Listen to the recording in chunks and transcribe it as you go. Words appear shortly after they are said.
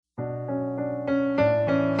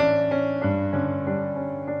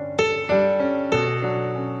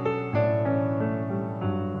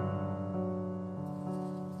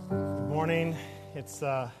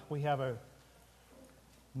We have a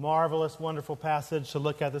marvelous, wonderful passage to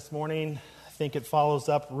look at this morning. I think it follows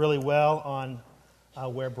up really well on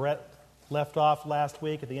where Brett left off last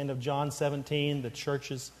week at the end of John 17, the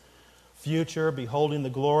church's future, beholding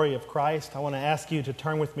the glory of Christ. I want to ask you to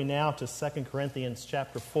turn with me now to 2 Corinthians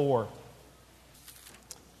chapter 4.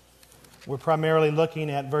 We're primarily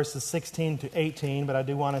looking at verses 16 to 18, but I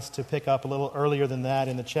do want us to pick up a little earlier than that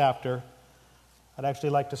in the chapter. I'd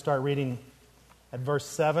actually like to start reading at verse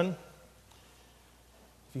 7.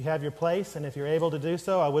 If you have your place, and if you're able to do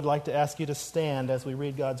so, I would like to ask you to stand as we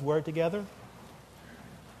read God's Word together.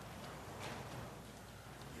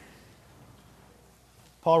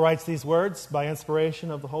 Paul writes these words by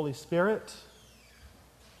inspiration of the Holy Spirit.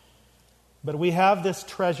 But we have this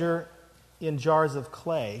treasure in jars of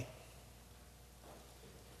clay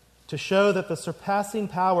to show that the surpassing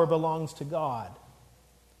power belongs to God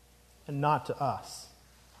and not to us.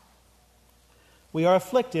 We are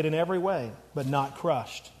afflicted in every way, but not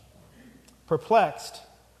crushed. Perplexed,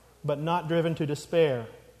 but not driven to despair.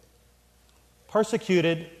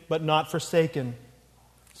 Persecuted, but not forsaken.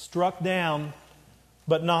 Struck down,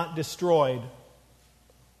 but not destroyed.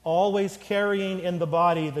 Always carrying in the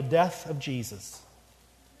body the death of Jesus,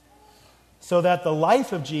 so that the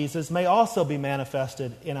life of Jesus may also be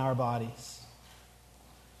manifested in our bodies.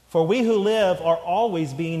 For we who live are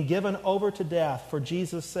always being given over to death for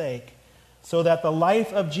Jesus' sake, so that the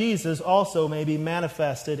life of Jesus also may be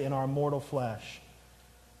manifested in our mortal flesh.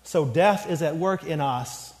 So death is at work in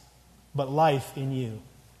us, but life in you.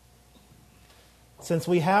 Since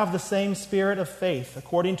we have the same spirit of faith,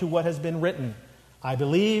 according to what has been written, I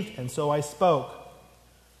believed, and so I spoke.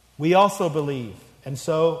 We also believe, and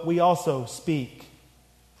so we also speak.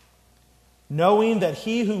 Knowing that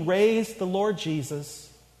he who raised the Lord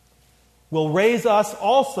Jesus will raise us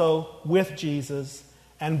also with Jesus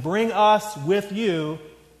and bring us with you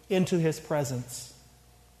into his presence.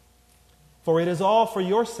 For it is all for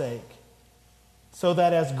your sake, so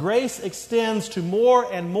that as grace extends to more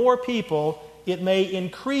and more people, it may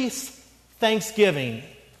increase thanksgiving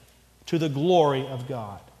to the glory of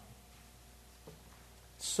God.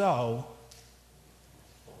 So,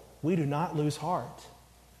 we do not lose heart.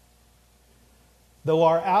 Though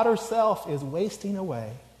our outer self is wasting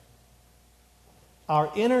away, our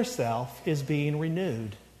inner self is being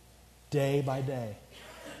renewed day by day.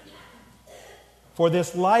 For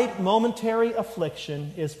this light momentary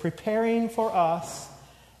affliction is preparing for us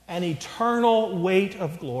an eternal weight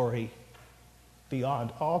of glory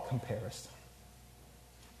beyond all comparison.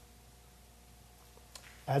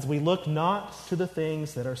 As we look not to the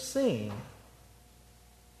things that are seen,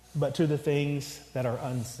 but to the things that are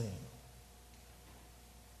unseen.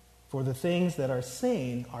 For the things that are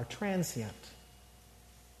seen are transient,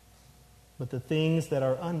 but the things that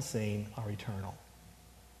are unseen are eternal.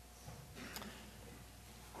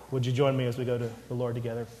 Would you join me as we go to the Lord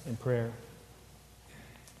together in prayer?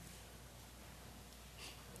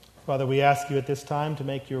 Father, we ask you at this time to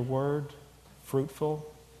make your word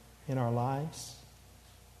fruitful in our lives.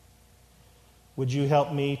 Would you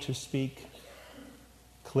help me to speak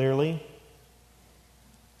clearly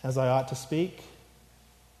as I ought to speak?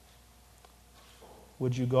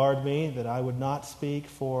 Would you guard me that I would not speak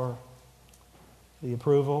for the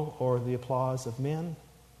approval or the applause of men,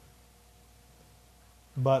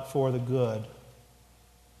 but for the good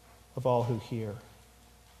of all who hear?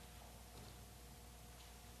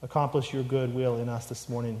 Accomplish your good will in us this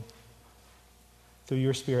morning through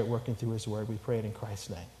your Spirit working through his word. We pray it in Christ's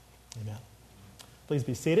name. Amen. Please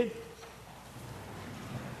be seated.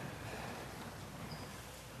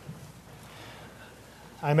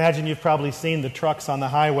 I imagine you've probably seen the trucks on the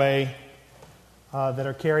highway that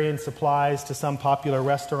are carrying supplies to some popular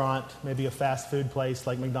restaurant, maybe a fast food place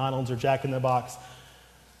like McDonald's or Jack in the Box.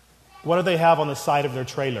 What do they have on the side of their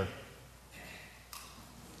trailer?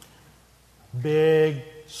 Big,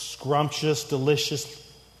 scrumptious,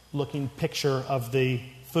 delicious-looking picture of the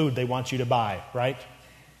food they want you to buy, right?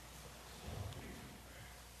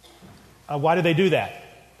 Why do they do that?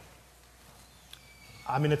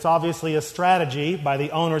 I mean, it's obviously a strategy by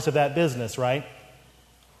the owners of that business, right?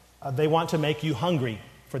 They want to make you hungry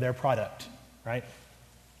for their product, right?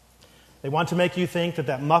 They want to make you think that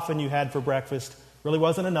that muffin you had for breakfast really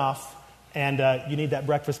wasn't enough, and you need that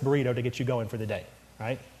breakfast burrito to get you going for the day,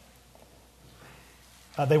 right?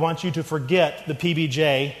 They want you to forget the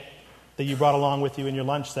PB&J that you brought along with you in your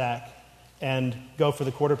lunch sack and go for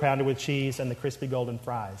the quarter pounder with cheese and the crispy golden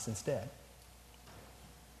fries instead.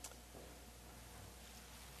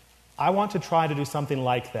 I want to try to do something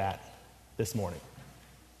like that this morning.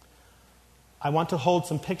 I want to hold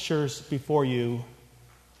some pictures before you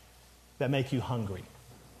that make you hungry.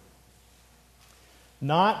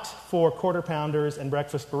 Not for quarter pounders and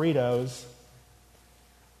breakfast burritos,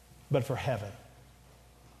 but for heaven.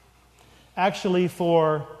 Actually,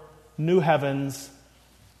 for new heavens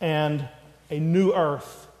and a new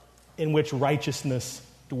earth in which righteousness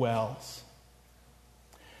dwells.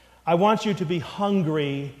 I want you to be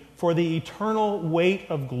hungry for the eternal weight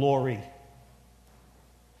of glory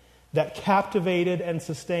that captivated and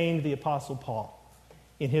sustained the Apostle Paul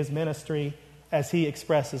in his ministry, as he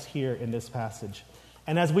expresses here in this passage.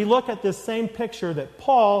 And as we look at this same picture that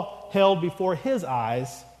Paul held before his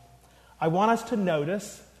eyes, I want us to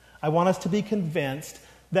notice, I want us to be convinced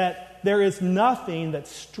that there is nothing that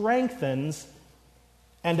strengthens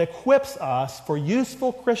and equips us for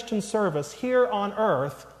useful Christian service here on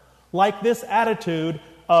earth like this attitude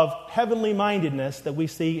of heavenly mindedness that we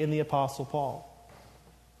see in the Apostle Paul.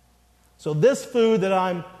 So this food that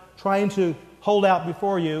I'm trying to hold out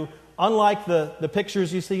before you, unlike the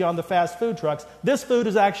pictures you see on the fast food trucks, this food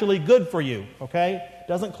is actually good for you, okay?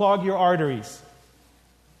 Doesn't clog your arteries.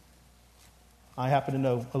 I happen to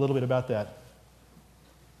know a little bit about that.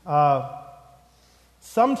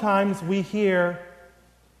 Sometimes we hear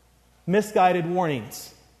misguided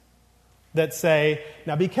warnings that say,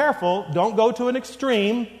 now be careful, don't go to an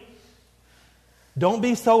extreme. Don't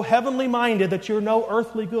be so heavenly minded that you're no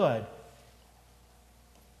earthly good.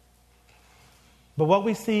 But what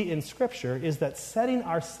we see in Scripture is that setting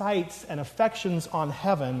our sights and affections on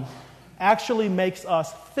heaven actually makes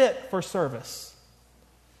us fit for service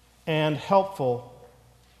and helpful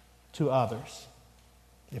to others.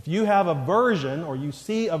 If you have a version, or you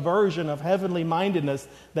see a version of heavenly mindedness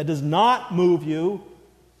that does not move you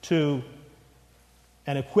to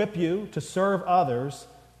and equip you to serve others,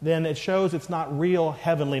 then it shows it's not real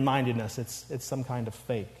heavenly mindedness. It's some kind of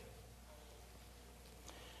fake.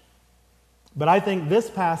 But I think this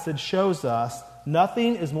passage shows us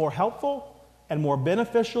nothing is more helpful and more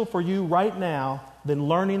beneficial for you right now than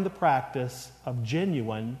learning the practice of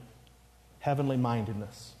genuine heavenly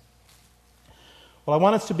mindedness. Well, I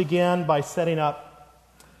want us to begin by setting up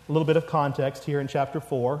a little bit of context here in chapter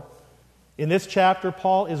 4. In this chapter,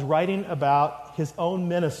 Paul is writing about his own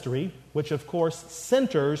ministry, which of course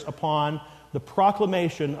centers upon the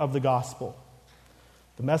proclamation of the gospel,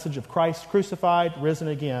 the message of Christ crucified, risen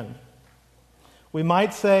again. We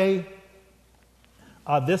might say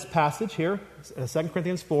this passage here, 2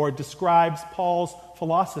 Corinthians 4, describes Paul's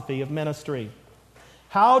philosophy of ministry.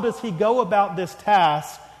 How does he go about this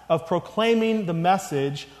task of proclaiming the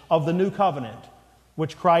message of the new covenant,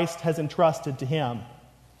 which Christ has entrusted to him?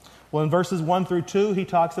 Well, in verses 1 through 2, he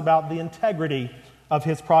talks about the integrity of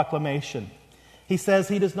his proclamation. He says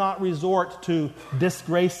he does not resort to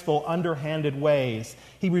disgraceful, underhanded ways.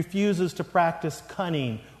 He refuses to practice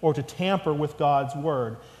cunning or to tamper with God's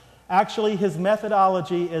word. Actually, his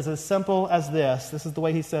methodology is as simple as this. This is the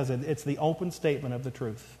way he says it. It's the open statement of the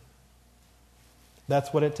truth.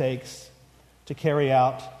 That's what it takes to carry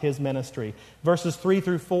out his ministry. Verses 3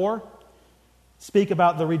 through 4 speak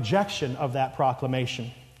about the rejection of that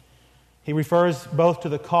proclamation. He refers both to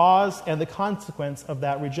the cause and the consequence of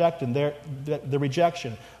that rejection. The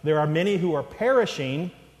rejection. There are many who are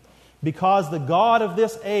perishing because the God of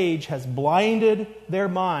this age has blinded their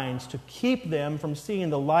minds to keep them from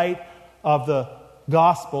seeing the light of the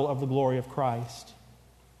gospel of the glory of Christ.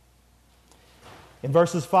 In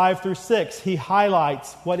verses 5 through 6, he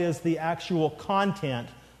highlights what is the actual content,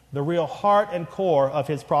 the real heart and core of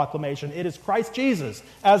his proclamation. It is Christ Jesus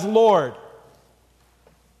as Lord.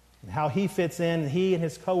 And how he fits in, he and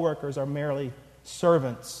his co-workers are merely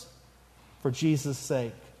servants for Jesus'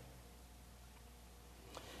 sake.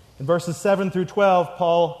 In verses 7 through 12,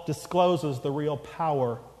 Paul discloses the real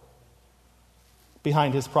power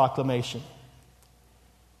behind his proclamation.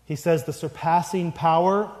 He says the surpassing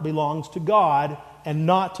power belongs to God and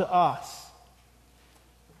not to us.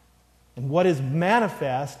 And what is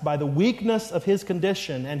manifest by the weakness of his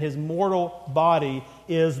condition and his mortal body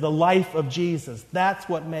is the life of Jesus. That's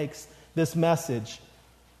what makes this message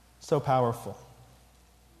so powerful.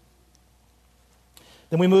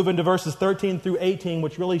 Then we move into verses 13 through 18,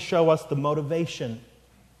 which really show us the motivation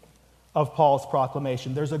of Paul's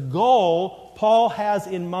proclamation. There's a goal Paul has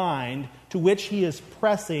in mind to which he is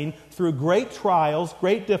pressing through great trials,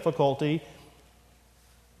 great difficulty,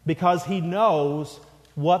 because he knows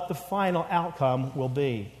what the final outcome will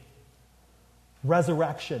be.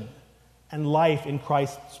 Resurrection and life in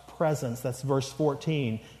Christ's presence. That's verse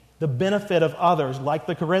 14. The benefit of others, like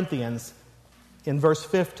the Corinthians, in verse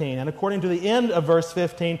 15. And according to the end of verse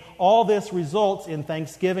 15, all this results in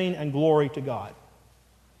thanksgiving and glory to God.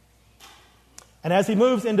 And as he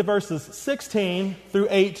moves into verses 16 through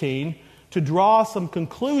 18, to draw some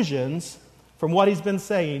conclusions from what he's been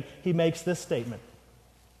saying, he makes this statement.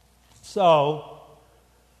 So,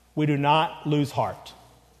 we do not lose heart.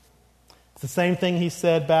 It's the same thing he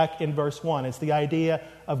said back in verse 1. It's the idea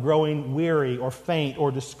of growing weary or faint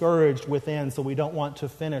or discouraged within, so we don't want to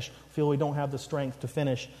feel we don't have the strength to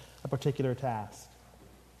finish a particular task.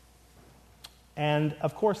 And,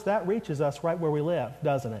 of course, that reaches us right where we live,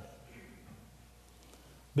 doesn't it?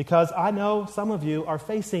 Because I know some of you are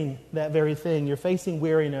facing that very thing. You're facing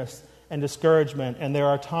weariness and discouragement, and there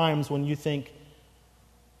are times when you think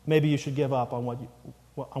maybe you should give up on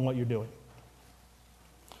what you're doing.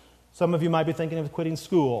 Some of you might be thinking of quitting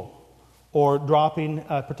school or dropping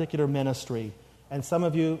a particular ministry, and some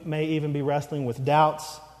of you may even be wrestling with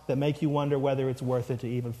doubts that make you wonder whether it's worth it to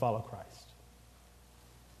even follow Christ.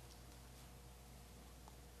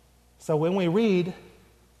 So when we read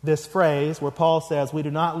this phrase where Paul says we do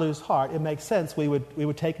not lose heart, it makes sense. We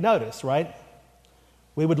would take notice, right?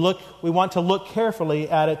 We want to look carefully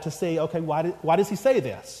at it to see, okay, why does he say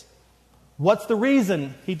this? What's the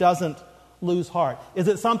reason he doesn't lose heart? Is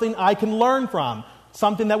it something I can learn from?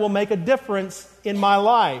 Something that will make a difference in my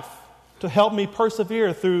life to help me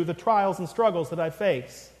persevere through the trials and struggles that I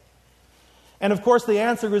face? And of course the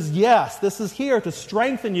answer is yes. This is here to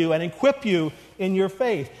strengthen you and equip you in your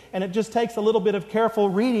faith. And it just takes a little bit of careful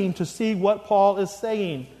reading to see what Paul is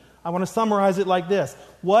saying. I want to summarize it like this.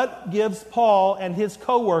 What gives Paul and his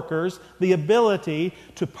co-workers the ability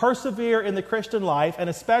to persevere in the Christian life, and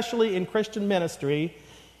especially in Christian ministry,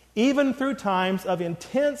 even through times of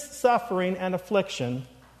intense suffering and affliction,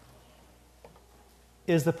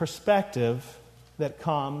 is the perspective that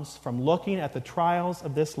comes from looking at the trials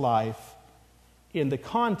of this life in the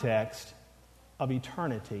context of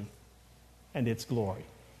eternity and its glory.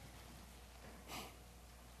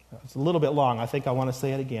 It's a little bit long. I think I want to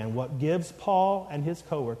say it again. What gives Paul and his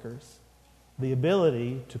co-workers the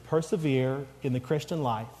ability to persevere in the Christian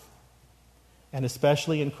life, and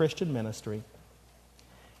especially in Christian ministry,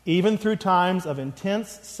 even through times of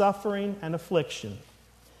intense suffering and affliction,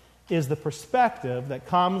 is the perspective that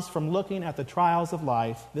comes from looking at the trials of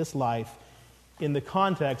life, this life, in the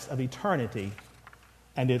context of eternity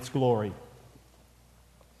and its glory.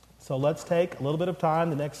 So let's take a little bit of time,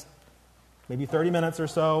 the next maybe 30 minutes or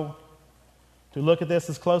so, to look at this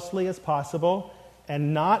as closely as possible,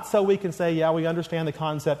 and not so we can say, yeah, we understand the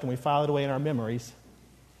concept and we file it away in our memories,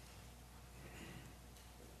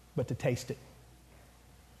 but to taste it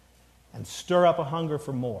and stir up a hunger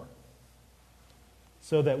for more,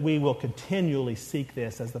 so that we will continually seek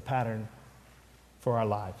this as the pattern for our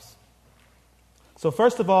lives. So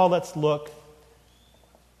first of all, let's look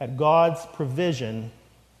at God's provision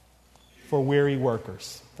for weary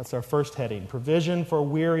workers. That's our first heading, provision for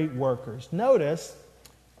weary workers. Notice,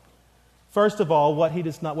 first of all,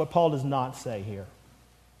 what Paul does not say here.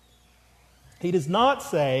 He does not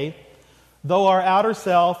say, though our outer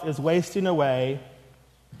self is wasting away,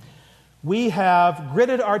 we have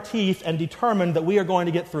gritted our teeth and determined that we are going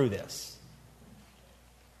to get through this.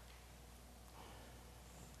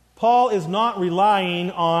 Paul is not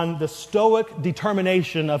relying on the stoic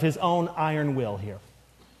determination of his own iron will here.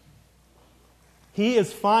 He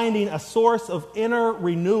is finding a source of inner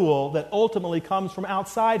renewal that ultimately comes from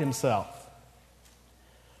outside himself.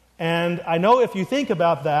 And I know if you think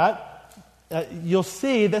about that, you'll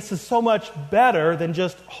see this is so much better than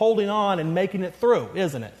just holding on and making it through,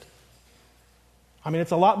 isn't it? I mean,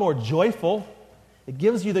 it's a lot more joyful. It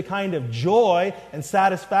gives you the kind of joy and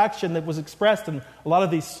satisfaction that was expressed in a lot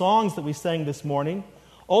of these songs that we sang this morning.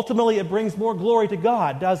 Ultimately, it brings more glory to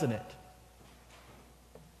God, doesn't it?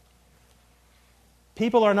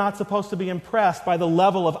 People are not supposed to be impressed by the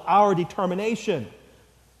level of our determination,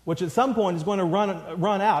 which at some point is going to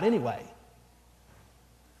run out anyway.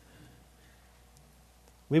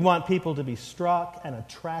 We want people to be struck and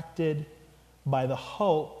attracted by the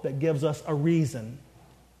hope that gives us a reason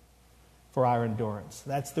for our endurance.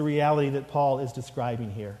 That's the reality that Paul is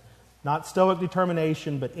describing here. Not stoic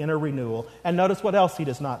determination, but inner renewal. And notice what else he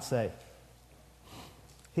does not say.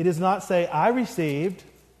 He does not say, I received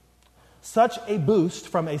such a boost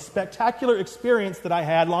from a spectacular experience that I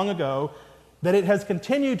had long ago that it has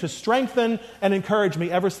continued to strengthen and encourage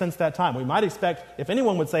me ever since that time. We might expect, if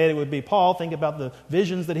anyone would say it, it would be Paul. Think about the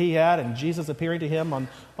visions that he had and Jesus appearing to him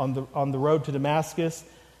on the road to Damascus.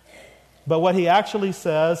 But what he actually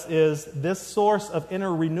says is this source of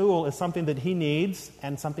inner renewal is something that he needs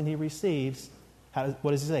and something he receives.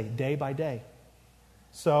 What does he say? Day by day.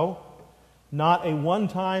 So, not a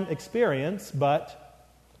one-time experience, but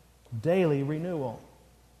daily renewal.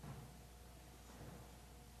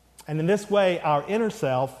 And in this way, our inner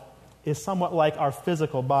self is somewhat like our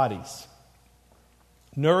physical bodies.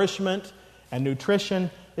 Nourishment and nutrition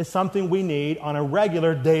is something we need on a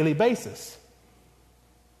regular daily basis.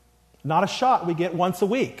 Not a shot we get once a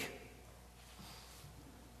week.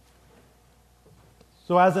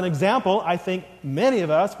 So as an example, I think many of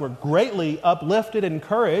us were greatly uplifted and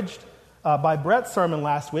encouraged by Brett's sermon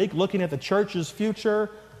last week, looking at the church's future,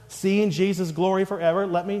 seeing Jesus' glory forever.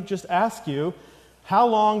 Let me just ask you, how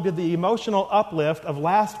long did the emotional uplift of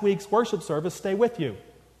last week's worship service stay with you?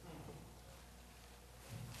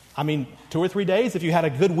 2 or 3 days, if you had a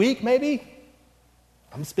good week, maybe?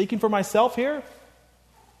 I'm speaking for myself here.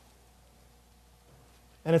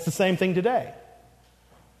 And it's the same thing today.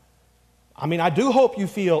 I do hope you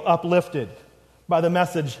feel uplifted by the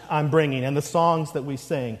message I'm bringing and the songs that we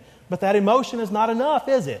sing. But that emotion is not enough,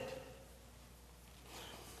 is it?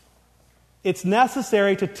 It's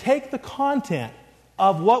necessary to take the content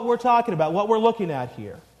of what we're talking about, what we're looking at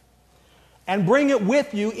here, and bring it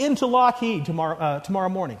with you into Lockheed tomorrow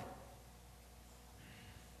morning.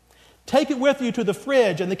 Take it with you to the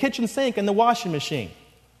fridge and the kitchen sink and the washing machine.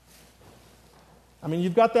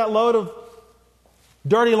 You've got that load of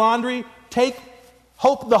dirty laundry. Take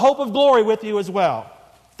the hope of glory with you as well.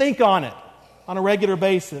 Think on it on a regular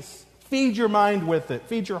basis. Feed your mind with it.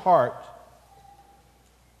 Feed your heart.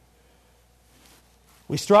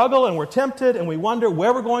 We struggle and we're tempted and we wonder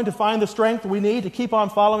where we're going to find the strength we need to keep on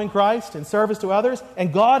following Christ in service to others.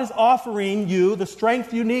 And God is offering you the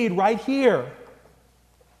strength you need right here.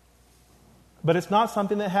 But it's not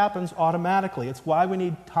something that happens automatically. It's why we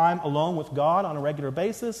need time alone with God on a regular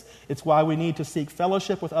basis. It's why we need to seek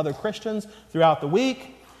fellowship with other Christians throughout the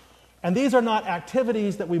week. And these are not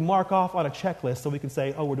activities that we mark off on a checklist so we can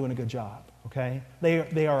say, oh, we're doing a good job. Okay?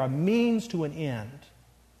 They are a means to an end.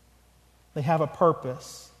 They have a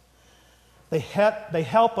purpose. They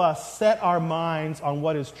help us set our minds on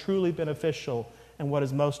what is truly beneficial and what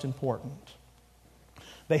is most important.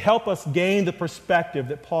 They help us gain the perspective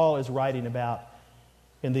that Paul is writing about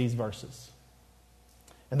in these verses.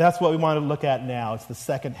 And that's what we want to look at now. It's the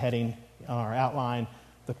second heading on our outline,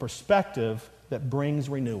 the perspective that brings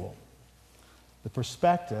renewal. The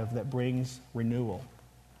perspective that brings renewal.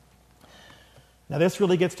 Now this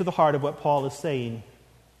really gets to the heart of what Paul is saying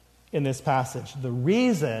in this passage. The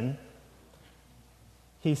reason,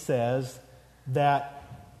 he says, that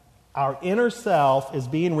our inner self is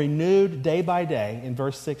being renewed day by day in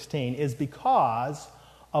verse 16 is because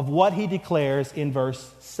of what he declares in verse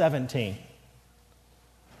 17.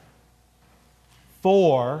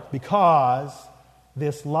 Because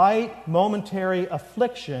this light momentary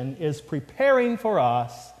affliction is preparing for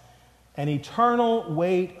us an eternal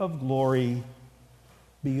weight of glory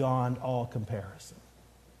beyond all comparison.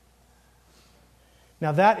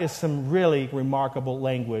 Now that is some really remarkable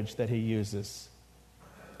language that he uses,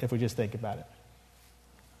 if we just think about it.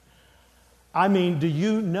 Do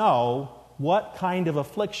you know what kind of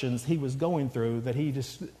afflictions he was going through that he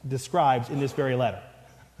describes in this very letter?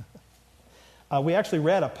 We actually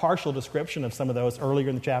read a partial description of some of those earlier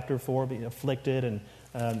in the chapter 4, being afflicted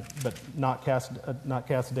but not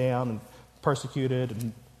cast down, and persecuted,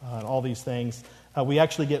 and all these things. We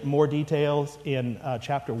actually get more details in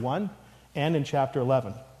chapter 1 and in chapter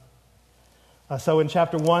 11. So in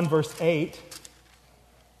chapter 1, verse 8,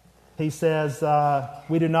 he says,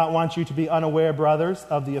 we do not want you to be unaware, brothers,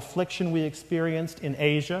 of the affliction we experienced in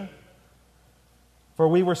Asia. For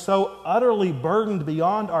we were so utterly burdened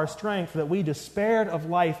beyond our strength that we despaired of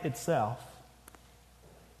life itself.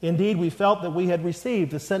 Indeed, we felt that we had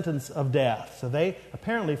received the sentence of death. So they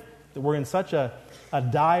apparently were in such a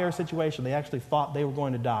dire situation, they actually thought they were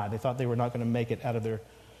going to die. They thought they were not going to make it out of their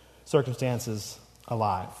circumstances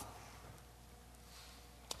alive.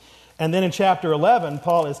 And then in chapter 11,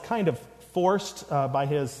 Paul is kind of forced by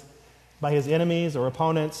his enemies or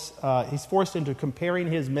opponents. He's forced into comparing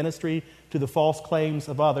his ministry to the false claims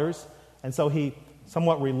of others. And so he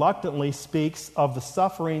somewhat reluctantly speaks of the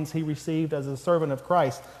sufferings he received as a servant of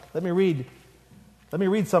Christ. Let me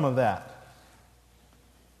read some of that.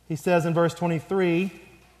 He says in verse 23,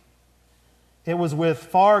 it was with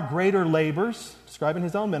far greater labors, describing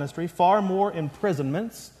his own ministry, far more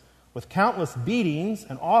imprisonments, with countless beatings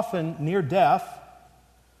and often near death.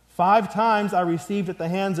 5 times I received at the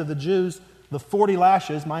hands of the Jews the 40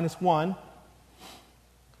 lashes minus 1.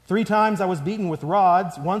 3 times I was beaten with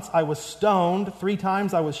rods. Once I was stoned. 3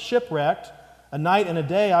 times I was shipwrecked. A night and a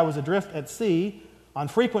day I was adrift at sea, on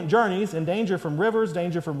frequent journeys, in danger from rivers,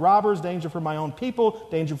 danger from robbers, danger from my own people,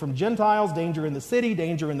 danger from Gentiles, danger in the city,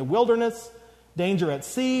 danger in the wilderness, danger at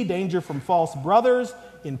sea, danger from false brothers,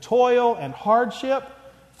 in toil and hardship,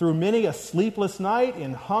 through many a sleepless night,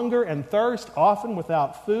 in hunger and thirst, often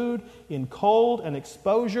without food, in cold and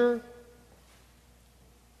exposure.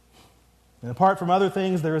 And apart from other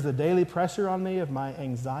things, there is a daily pressure on me of my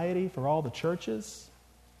anxiety for all the churches.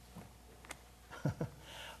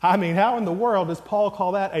 I mean, how in the world does Paul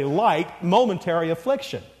call that a light, momentary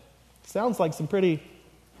affliction? Sounds like some pretty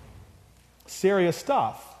serious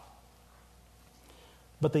stuff.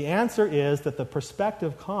 But the answer is that the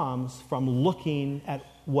perspective comes from looking at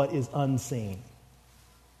what is unseen.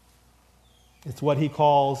 It's what he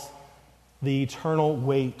calls the eternal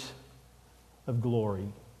weight of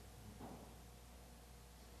glory.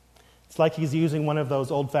 It's like he's using one of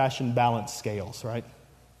those old-fashioned balance scales, right?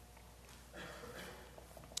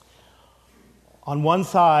 On one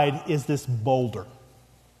side is this boulder.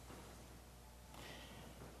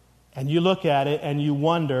 And you look at it and you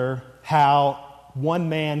wonder how one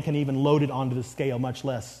man can even load it onto the scale, much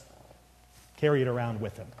less carry it around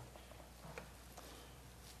with him.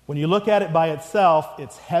 When you look at it by itself,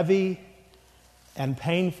 it's heavy and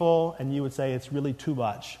painful, and you would say it's really too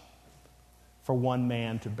much for one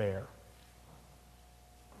man to bear.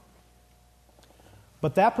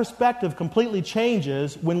 But that perspective completely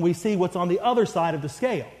changes when we see what's on the other side of the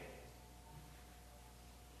scale.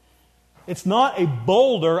 It's not a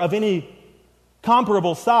boulder of any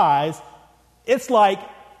comparable size. It's like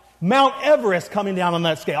Mount Everest coming down on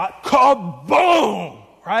that scale. Kaboom!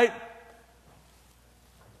 Right?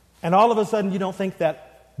 And all of a sudden you don't think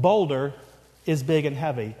that boulder is big and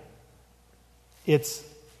heavy. It's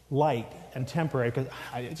light and temporary because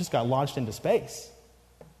it just got launched into space.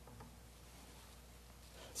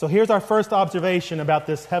 So here's our first observation about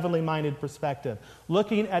this heavenly minded perspective.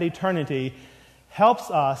 Looking at eternity helps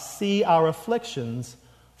us see our afflictions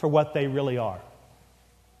for what they really are.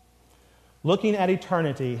 Looking at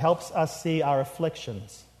eternity helps us see our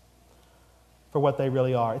afflictions for what they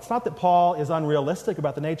really are. It's not that Paul is unrealistic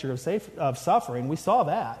about the nature of suffering. We saw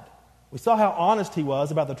that. We saw how honest he was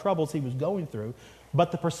about the troubles he was going through.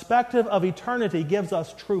 But the perspective of eternity gives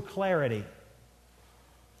us true clarity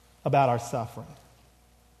about our suffering.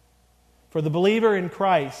 For the believer in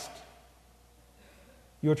Christ,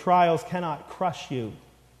 your trials cannot crush you.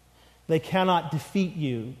 They cannot defeat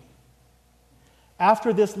you.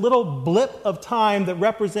 After this little blip of time that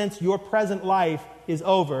represents your present life is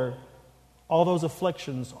over, all those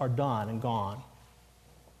afflictions are done and gone.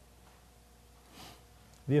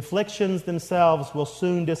 The afflictions themselves will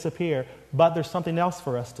soon disappear, but there's something else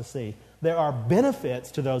for us to see. There are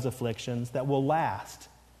benefits to those afflictions that will last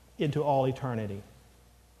into all eternity.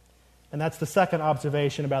 And that's the second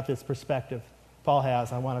observation about this perspective Paul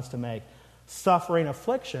has, I want us to make. Suffering,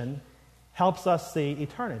 affliction helps us see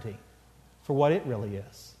eternity for what it really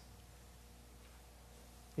is.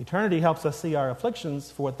 Eternity helps us see our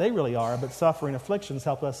afflictions for what they really are, but suffering, afflictions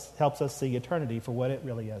helps us see eternity for what it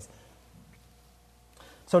really is.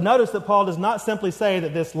 So notice that Paul does not simply say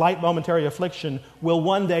that this light momentary affliction will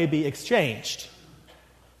one day be exchanged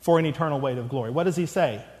for an eternal weight of glory. What does he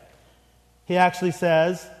say? He actually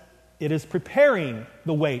says it is preparing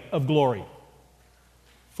the weight of glory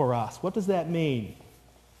for us. What does that mean?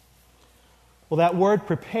 Well, that word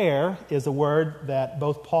prepare is a word that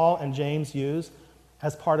both Paul and James use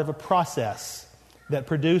as part of a process that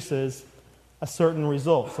produces a certain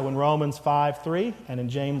result. So in Romans 5:3 and in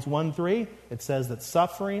James 1:3, it says that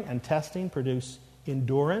suffering and testing produce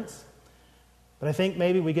endurance. But I think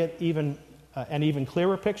maybe we get an even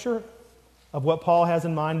clearer picture of what Paul has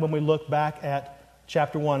in mind when we look back at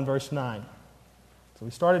chapter 1, verse 9. So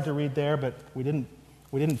we started to read there, but we didn't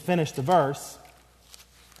finish the verse.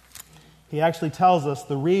 He actually tells us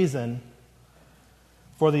the reason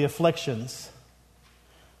for the afflictions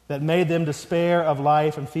that made them despair of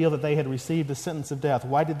life and feel that they had received the sentence of death.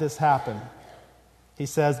 Why did this happen? He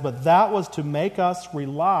says, but that was to make us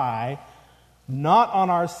rely not on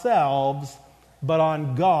ourselves, but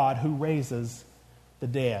on God who raises the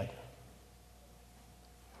dead.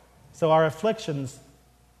 So our afflictions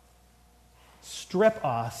strip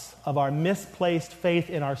us of our misplaced faith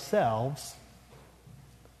in ourselves,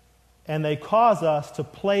 and they cause us to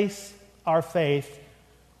place our faith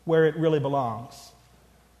where it really belongs.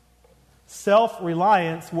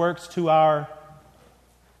 Self-reliance works to our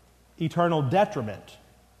eternal detriment.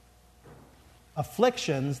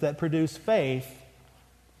 Afflictions that produce faith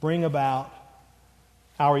bring about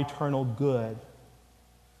our eternal good.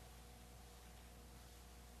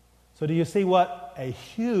 So do you see what a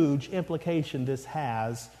huge implication this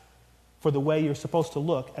has for the way you're supposed to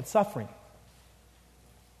look at suffering?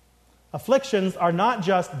 Afflictions are not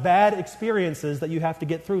just bad experiences that you have to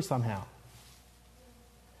get through somehow.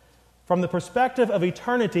 From the perspective of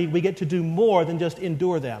eternity, we get to do more than just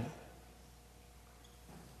endure them.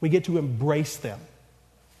 We get to embrace them.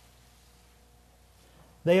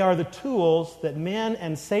 They are the tools that men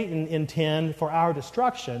and Satan intend for our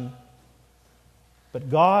destruction, but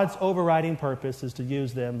God's overriding purpose is to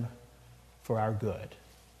use them for our good.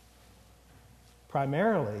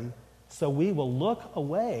 Primarily, so we will look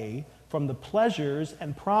away from the pleasures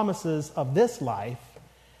and promises of this life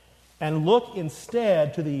and look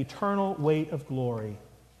instead to the eternal weight of glory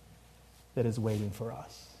that is waiting for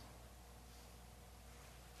us.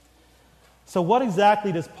 So what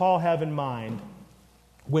exactly does Paul have in mind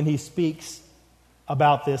when he speaks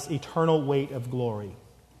about this eternal weight of glory?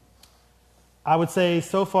 I would say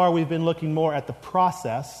so far we've been looking more at the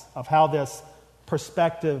process of how this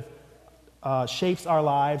perspective shapes our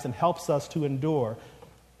lives and helps us to endure.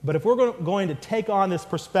 But if we're going to take on this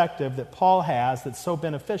perspective that Paul has that's so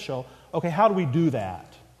beneficial, okay, how do we do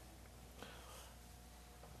that?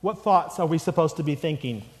 What thoughts are we supposed to be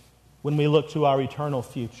thinking when we look to our eternal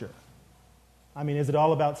future? I mean, is it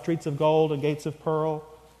all about streets of gold and gates of pearl,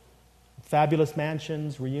 fabulous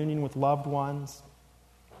mansions, reunion with loved ones?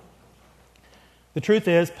 The truth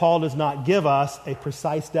is, Paul does not give us a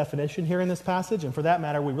precise definition here in this passage, and for that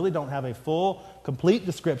matter, we really don't have a full, complete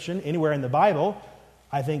description anywhere in the Bible.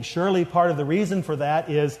 I think surely part of the reason for that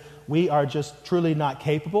is we are just truly not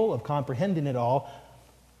capable of comprehending it all.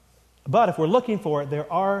 But if we're looking for it,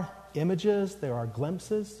 there are images, there are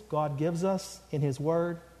glimpses God gives us in His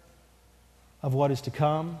Word of what is to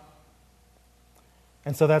come.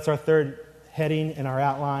 And so that's our third heading in our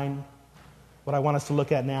outline. What I want us to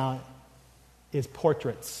look at now is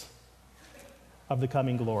portraits of the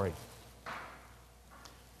coming glory.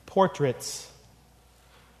 Portraits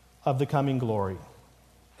of the coming glory.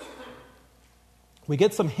 We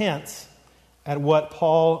get some hints at what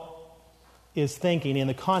Paul is thinking in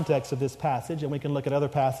the context of this passage, and we can look at other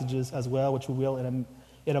passages as well, which we will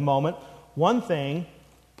in a moment. One thing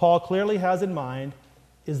Paul clearly has in mind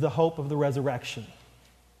is the hope of the resurrection.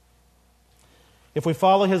 If we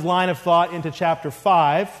follow his line of thought into chapter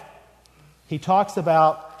 5, he talks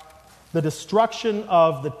about the destruction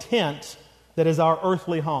of the tent that is our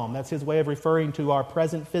earthly home. That's his way of referring to our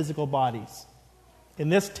present physical bodies. In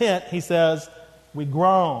this tent, he says, we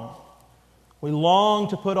groan. We long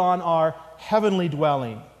to put on our heavenly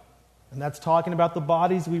dwelling. And that's talking about the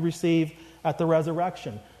bodies we receive at the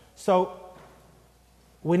resurrection. So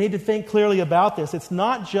we need to think clearly about this. It's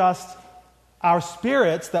not just our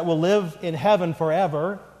spirits that will live in heaven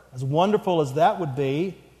forever, as wonderful as that would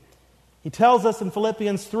be. He tells us in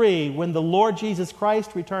Philippians 3, when the Lord Jesus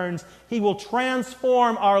Christ returns, He will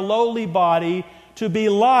transform our lowly body to be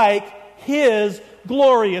like His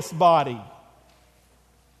glorious body.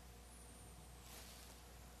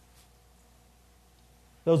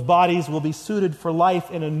 Those bodies will be suited for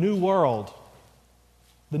life in a new world,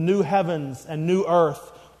 the new heavens and new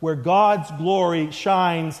earth, where God's glory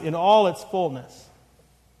shines in all its fullness.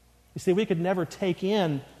 You see, we could never take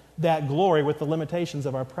in that glory with the limitations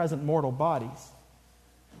of our present mortal bodies.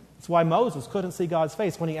 That's why Moses couldn't see God's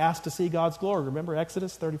face when he asked to see God's glory. Remember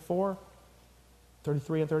Exodus 33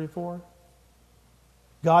 and 34?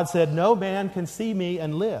 God said, "No man can see me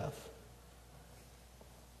and live."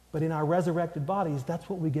 But in our resurrected bodies, that's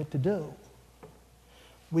what we get to do.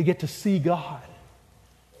 We get to see God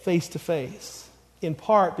face to face, in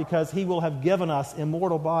part because He will have given us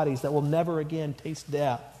immortal bodies that will never again taste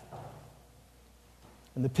death.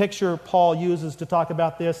 And the picture Paul uses to talk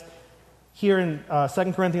about this here in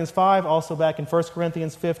 2 Corinthians 5, also back in 1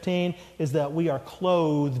 Corinthians 15, is that we are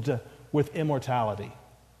clothed with immortality.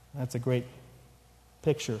 That's a great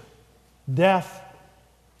picture. Death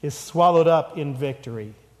is swallowed up in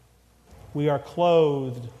victory. We are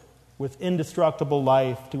clothed with indestructible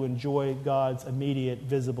life to enjoy God's immediate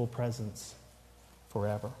visible presence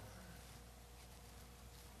forever.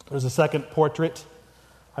 There's a second portrait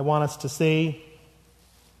I want us to see,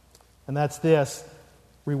 and that's this: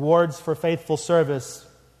 rewards for faithful service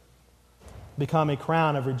become a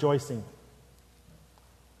crown of rejoicing.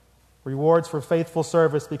 Rewards for faithful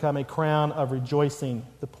service become a crown of rejoicing.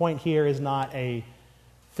 The point here is not a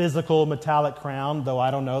physical metallic crown, though I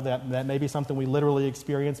don't know, that may be something we literally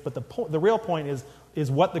experience, but the real point is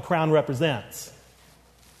what the crown represents.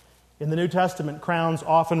 In the New Testament, crowns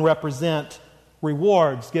often represent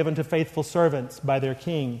rewards given to faithful servants by their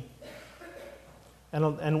king.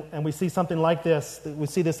 And we see something like this. We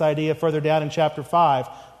see this idea further down in chapter 5.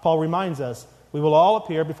 Paul reminds us, we will all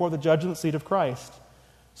appear before the judgment seat of Christ,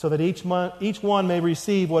 so that each one may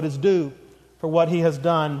receive what is due for what he has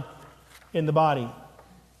done in the body.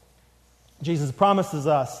 Jesus promises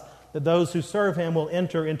us that those who serve him will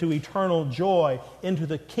enter into eternal joy, into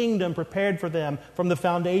the kingdom prepared for them from the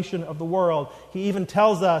foundation of the world. He even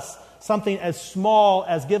tells us something as small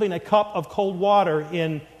as giving a cup of cold water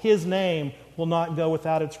in his name will not go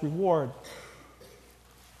without its reward.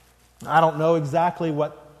 I don't know exactly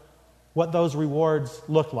what those rewards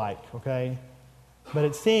look like, okay? But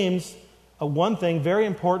it seems one thing very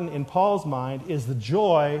important in Paul's mind is the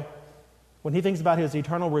joy. When he thinks about his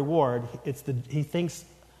eternal reward, he thinks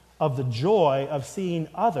of the joy of seeing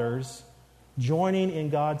others joining in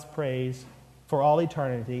God's praise for all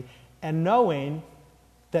eternity and knowing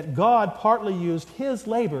that God partly used his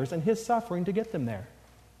labors and his suffering to get them there.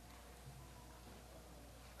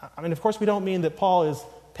 I mean, of course, we don't mean that Paul is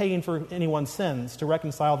paying for anyone's sins to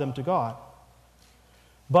reconcile them to God.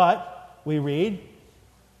 But we read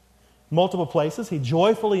multiple places, he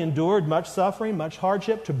joyfully endured much suffering, much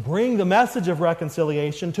hardship to bring the message of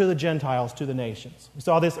reconciliation to the Gentiles, to the nations. We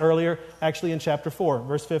saw this earlier, actually in chapter 4,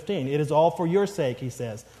 verse 15. It is all for your sake, he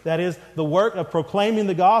says. That is, the work of proclaiming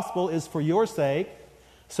the gospel is for your sake,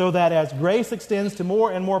 so that as grace extends to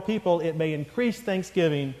more and more people, it may increase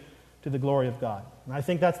thanksgiving to the glory of God. And I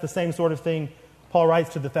think that's the same sort of thing Paul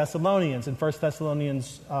writes to the Thessalonians in 1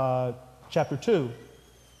 Thessalonians chapter 2.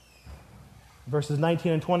 Verses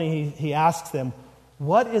 19 and 20, he asks them,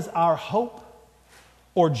 what is our hope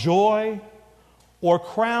or joy or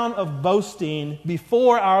crown of boasting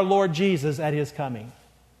before our Lord Jesus at his coming?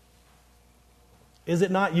 Is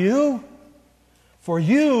it not you? For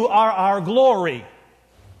you are our glory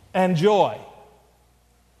and joy.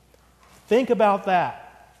 Think about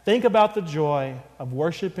that. Think about the joy of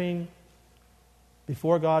worshiping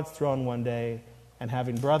before God's throne one day and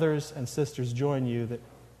having brothers and sisters join you that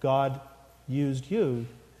God used you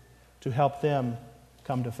to help them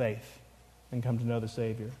come to faith and come to know the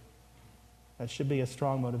Savior. That should be a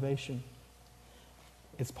strong motivation.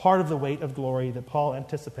 It's part of the weight of glory that Paul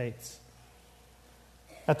anticipates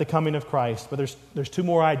at the coming of Christ. But there's two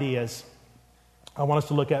more ideas I want us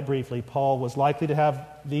to look at briefly. Paul was likely to have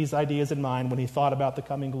these ideas in mind when he thought about the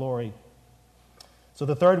coming glory. So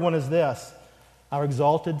the third one is this: our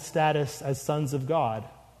exalted status as sons of God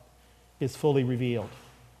is fully revealed.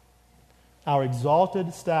 Our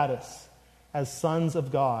exalted status as sons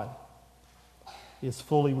of God is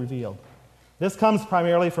fully revealed. This comes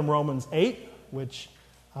primarily from Romans 8, which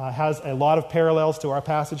has a lot of parallels to our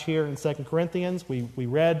passage here in 2 Corinthians. We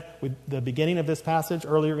read the beginning of this passage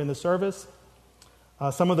earlier in the service.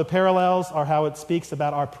 Some of the parallels are how it speaks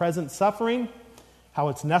about our present suffering, how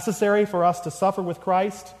it's necessary for us to suffer with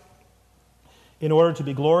Christ in order to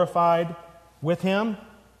be glorified with him,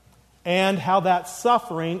 and how that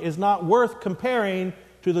suffering is not worth comparing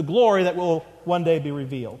to the glory that will one day be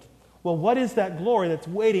revealed. Well, what is that glory that's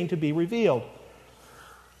waiting to be revealed?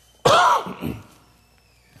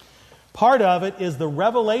 Part of it is the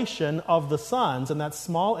revelation of the sons, and that's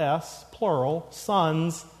small s, plural,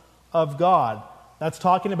 sons of God. That's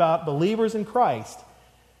talking about believers in Christ.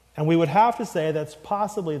 And we would have to say that's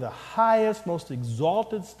possibly the highest, most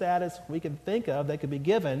exalted status we can think of that could be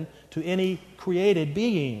given to any created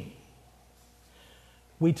being.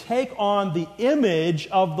 We take on the image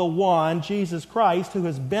of the one, Jesus Christ, who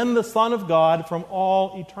has been the Son of God from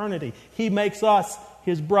all eternity. He makes us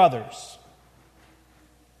his brothers.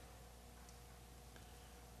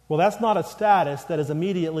 Well, that's not a status that is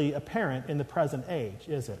immediately apparent in the present age,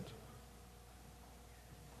 is it?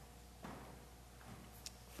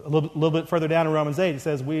 A little bit further down in Romans 8, it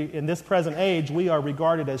says, in this present age, we are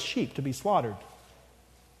regarded as sheep to be slaughtered.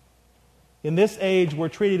 In this age, we're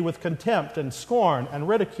treated with contempt and scorn and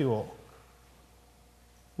ridicule.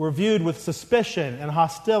 We're viewed with suspicion and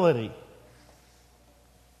hostility.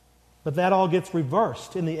 But that all gets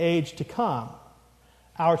reversed in the age to come.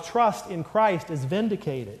 Our trust in Christ is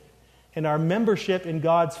vindicated, and our membership in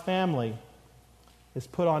God's family is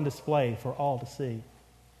put on display for all to see.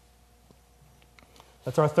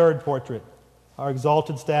 That's our third portrait. Our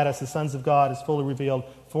exalted status as sons of God is fully revealed.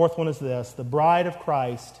 Fourth one is this: the bride of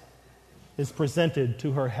Christ is presented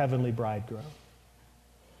to her heavenly bridegroom.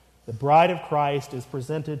 The bride of Christ is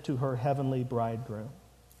presented to her heavenly bridegroom.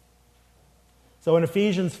 So in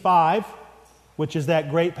Ephesians 5, which is that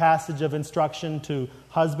great passage of instruction to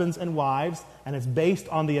husbands and wives, and it's based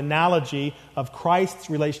on the analogy of Christ's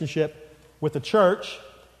relationship with the church,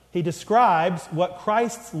 he describes what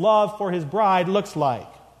Christ's love for his bride looks like.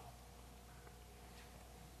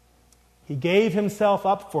 He gave himself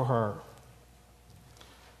up for her,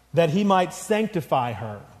 that he might sanctify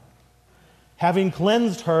her, having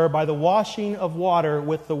cleansed her by the washing of water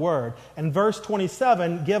with the word. And verse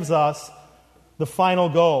 27 gives us the final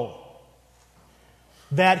goal.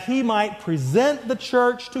 that he might present the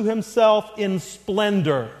church to himself in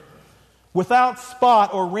splendor, without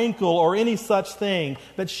spot or wrinkle or any such thing,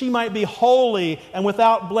 that she might be holy and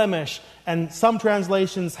without blemish. And some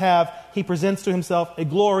translations have, he presents to himself a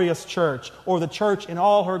glorious church, or the church in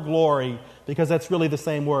all her glory, because that's really the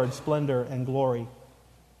same word, splendor and glory.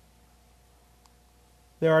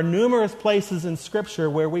 There are numerous places in Scripture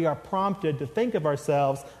where we are prompted to think of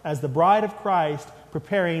ourselves as the bride of Christ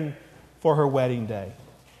preparing for her wedding day.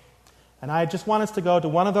 And I just want us to go to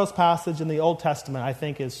one of those passages in the Old Testament I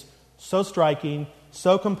think is so striking,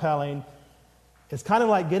 so compelling. It's kind of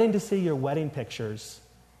like getting to see your wedding pictures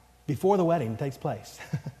before the wedding takes place.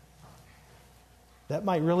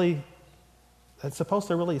 That's supposed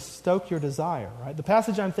to really stoke your desire, right? The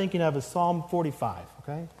passage I'm thinking of is Psalm 45,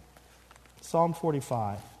 okay? Psalm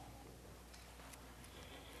 45.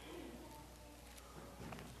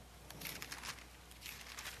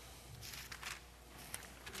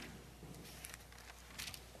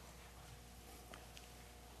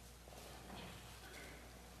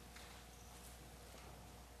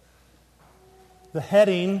 The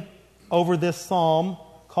heading over this psalm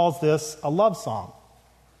calls this a love song.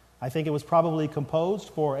 I think it was probably composed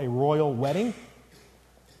for a royal wedding.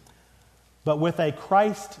 But with a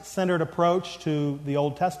Christ-centered approach to the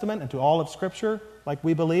Old Testament and to all of Scripture, like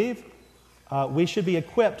we believe, we should be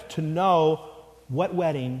equipped to know what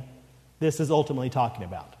wedding this is ultimately talking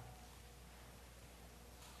about.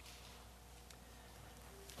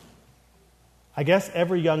 I guess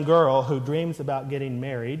every young girl who dreams about getting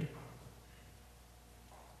married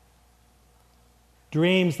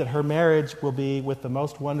dreams that her marriage will be with the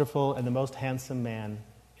most wonderful and the most handsome man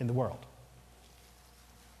in the world.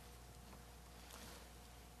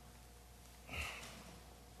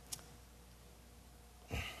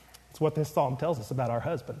 It's what this psalm tells us about our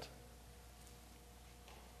husband.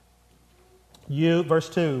 You, verse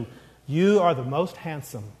 2, you are the most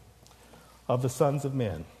handsome of the sons of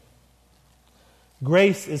men.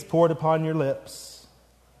 Grace is poured upon your lips.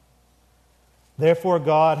 Therefore,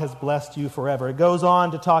 God has blessed you forever. It goes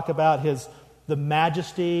on to talk about the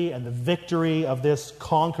majesty and the victory of this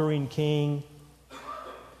conquering king.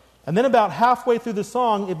 And then about halfway through the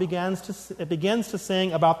song, it begins to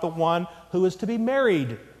sing about the one who is to be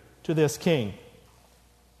married to this king.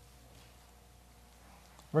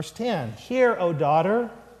 Verse 10, hear, O daughter,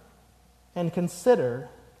 and consider,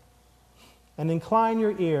 and incline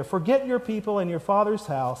your ear. Forget your people and your father's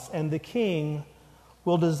house, and the king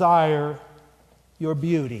will desire your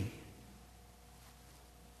beauty.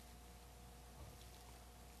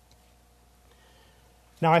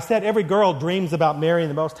 Now, I said every girl dreams about marrying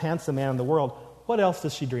the most handsome man in the world. What else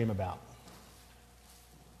does she dream about?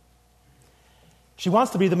 She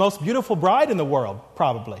wants to be the most beautiful bride in the world,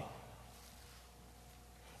 probably.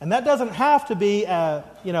 And that doesn't have to be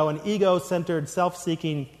an ego-centered,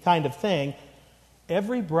 self-seeking kind of thing.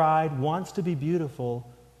 Every bride wants to be beautiful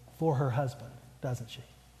for her husband, doesn't she?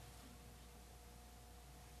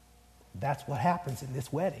 That's what happens in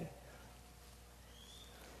this wedding.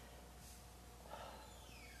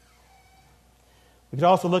 We could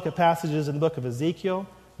also look at passages in the book of Ezekiel.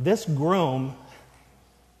 This groom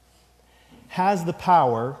has the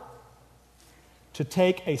power to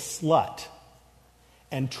take a slut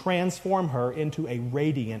and transform her into a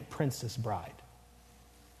radiant princess bride.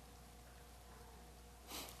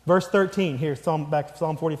 Verse 13, here, back to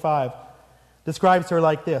Psalm 45, describes her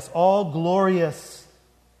like this. All glorious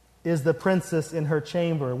is the princess in her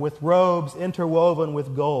chamber, with robes interwoven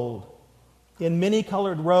with gold. In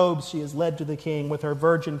many-colored robes she is led to the king, with her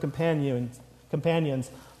virgin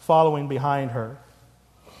companions following behind her.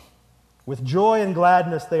 With joy and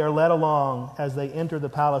gladness they are led along as they enter the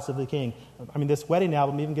palace of the king. I mean, this wedding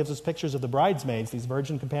album even gives us pictures of the bridesmaids, these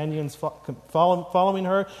virgin companions following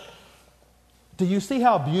her. Do you see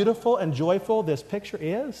how beautiful and joyful this picture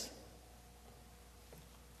is?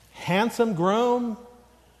 Handsome groom,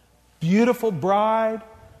 beautiful bride,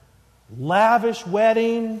 lavish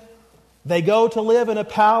wedding. They go to live in a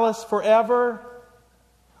palace forever.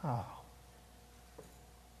 Oh,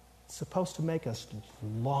 it's supposed to make us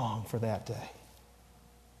long for that day.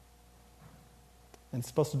 And it's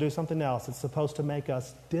supposed to do something else. It's supposed to make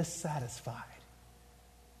us dissatisfied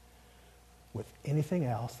with anything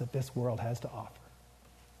else that this world has to offer.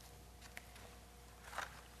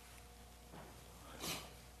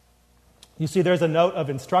 You see, there's a note of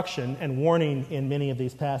instruction and warning in many of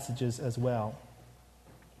these passages as well.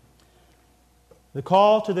 The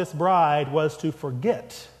call to this bride was to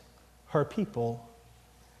forget her people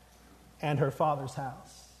and her father's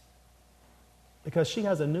house, because she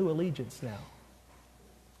has a new allegiance now,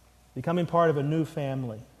 becoming part of a new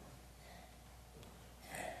family.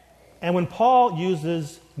 And when Paul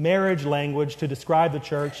uses marriage language to describe the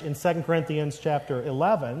church in 2 Corinthians chapter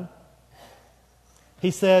 11, he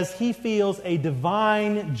says he feels a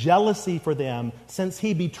divine jealousy for them since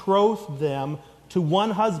he betrothed them to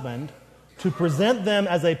one husband to present them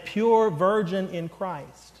as a pure virgin in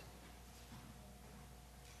Christ.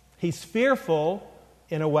 He's fearful,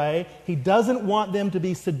 in a way. He doesn't want them to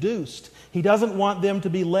be seduced. He doesn't want them to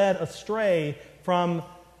be led astray from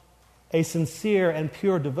a sincere and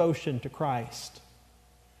pure devotion to Christ.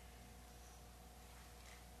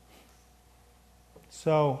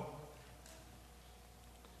 So,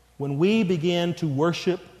 when we begin to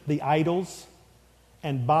worship the idols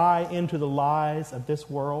and buy into the lies of this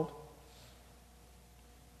world,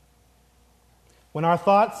 when our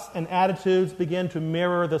thoughts and attitudes begin to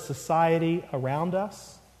mirror the society around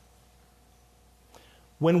us,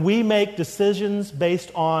 when we make decisions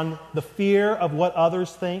based on the fear of what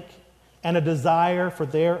others think and a desire for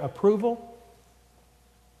their approval,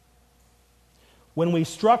 when we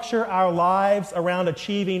structure our lives around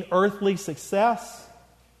achieving earthly success,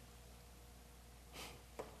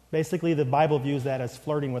 basically the Bible views that as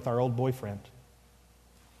flirting with our old boyfriend.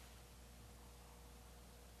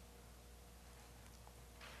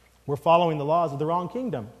 We're following the laws of the wrong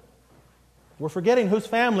kingdom. We're forgetting whose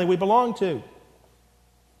family we belong to.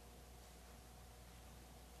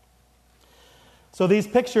 So these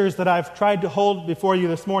pictures that I've tried to hold before you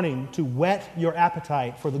this morning to whet your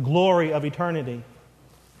appetite for the glory of eternity,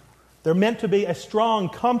 they're meant to be a strong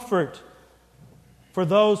comfort for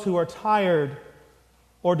those who are tired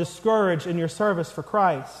or discouraged in your service for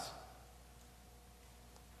Christ.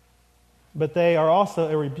 But they are also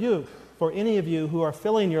a rebuke for any of you who are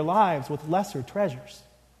filling your lives with lesser treasures.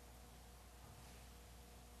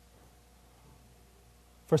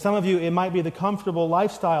 For some of you, it might be the comfortable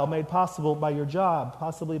lifestyle made possible by your job,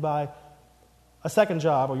 possibly by a second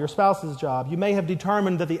job or your spouse's job. You may have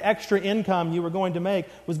determined that the extra income you were going to make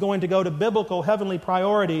was going to go to biblical heavenly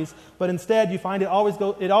priorities, but instead you find it always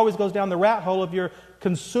goes down the rat hole of your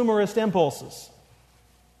consumerist impulses.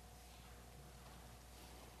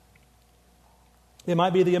 It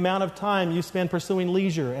might be the amount of time you spend pursuing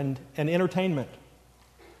leisure and entertainment.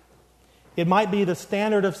 It might be the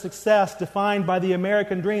standard of success defined by the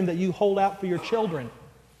American dream that you hold out for your children.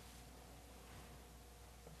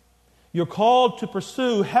 You're called to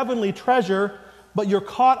pursue heavenly treasure, but you're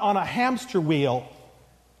caught on a hamster wheel,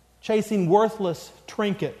 chasing worthless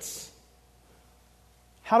trinkets.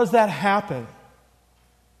 How does that happen?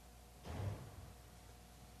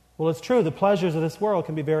 Well, it's true, the pleasures of this world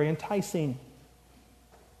can be very enticing.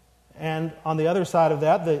 And on the other side of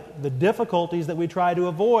that, the difficulties that we try to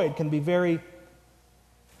avoid can be very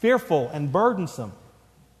fearful and burdensome.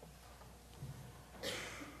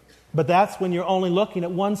 But that's when you're only looking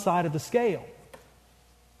at one side of the scale.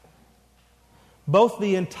 Both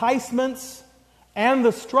the enticements and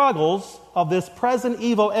the struggles of this present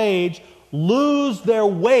evil age lose their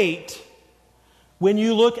weight when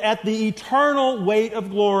you look at the eternal weight of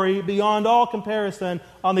glory beyond all comparison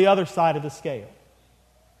on the other side of the scale.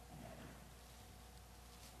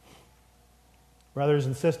 Brothers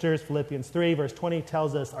and sisters, Philippians 3 verse 20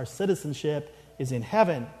 tells us our citizenship is in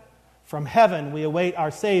heaven. From heaven we await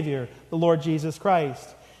our Savior, the Lord Jesus Christ.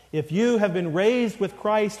 If you have been raised with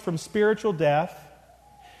Christ from spiritual death,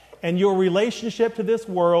 and your relationship to this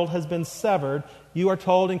world has been severed, you are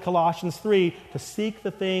told in Colossians 3 to seek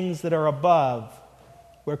the things that are above,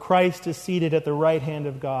 where Christ is seated at the right hand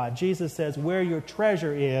of God. Jesus says, where your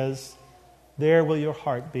treasure is, there will your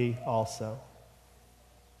heart be also.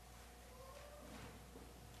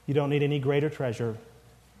 You don't need any greater treasure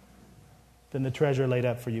than the treasure laid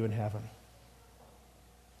up for you in heaven.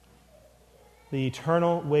 The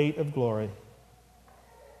eternal weight of glory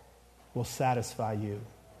will satisfy you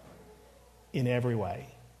in every way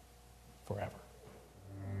forever.